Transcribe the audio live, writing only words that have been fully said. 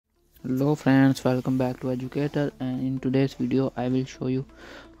Hello friends, welcome back to Educator, and in today's video I will show you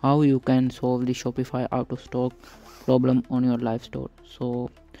how you can solve the Shopify out of stock problem on your live store. So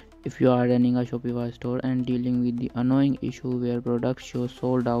if you are running a Shopify store and dealing with the annoying issue where products show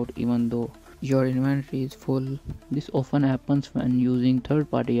sold out even though your inventory is full, this often happens when using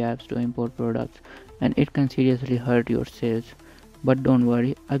third-party apps to import products, and it can seriously hurt your sales. But don't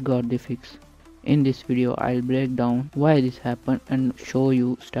worry, I got the fix. In this video, I'll break down why this happened and show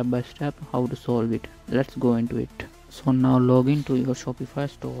you step by step how to solve it. Let's go into it. So now log into your Shopify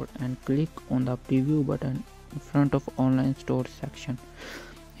store and click on the preview button in front of online store section.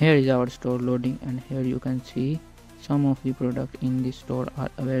 Here is our store loading, and here you can see some of the products in the store are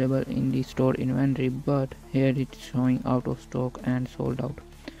available in the store inventory, but here it's showing out of stock and sold out,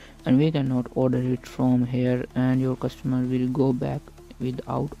 and we cannot order it from here, and your customer will go back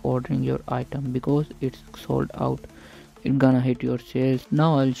without ordering your item because it's sold out. It's gonna hit your sales.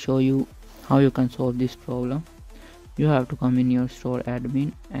 Now I'll show you how you can solve this problem. You have to come in your store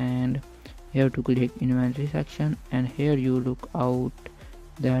admin and here to click inventory section, and here you look out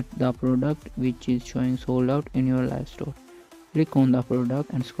that the product which is showing sold out in your live store. Click on the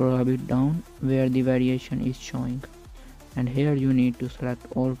product and scroll a bit down where the variation is showing, and here you need to select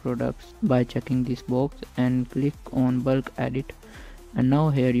all products by checking this box and click on bulk edit. And now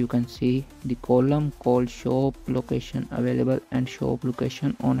here you can see the column called shop location available and shop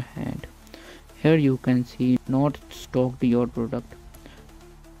location on hand. Here you can see not stocked your product.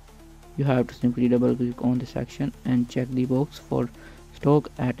 You have to simply double click on the section and check the box for stock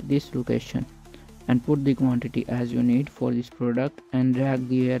at this location and put the quantity as you need for this product, and drag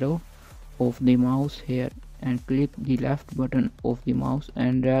the arrow of the mouse here and click the left button of the mouse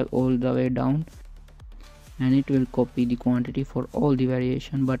and drag all the way down, and it will copy the quantity for all the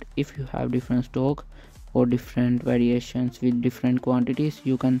variation. But if you have different stock or different variations with different quantities,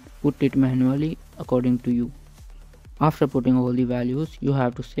 you can put it manually according to you. After putting all the values, you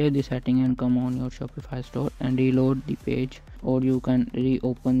have to save the setting and come on your Shopify store and reload the page, or you can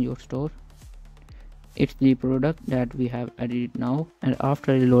reopen your store. It's the product that we have added now, and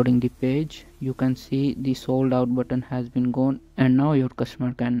after reloading the page you can see the sold out button has been gone, and now your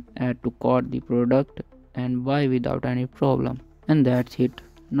customer can add to cart the product and buy without any problem. And that's it.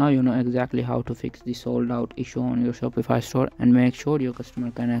 Now you know exactly how to fix the sold out issue on your Shopify store and make sure your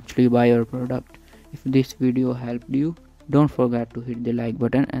customer can actually buy your product. If this video helped you, don't forget to hit the like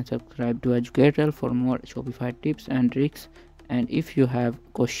button and subscribe to Educator for more Shopify tips and tricks. And if you have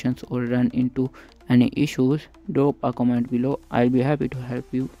questions or run into any issues, drop a comment below. I'll be happy to help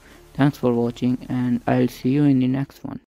you. Thanks for watching, and I'll see you in the next one.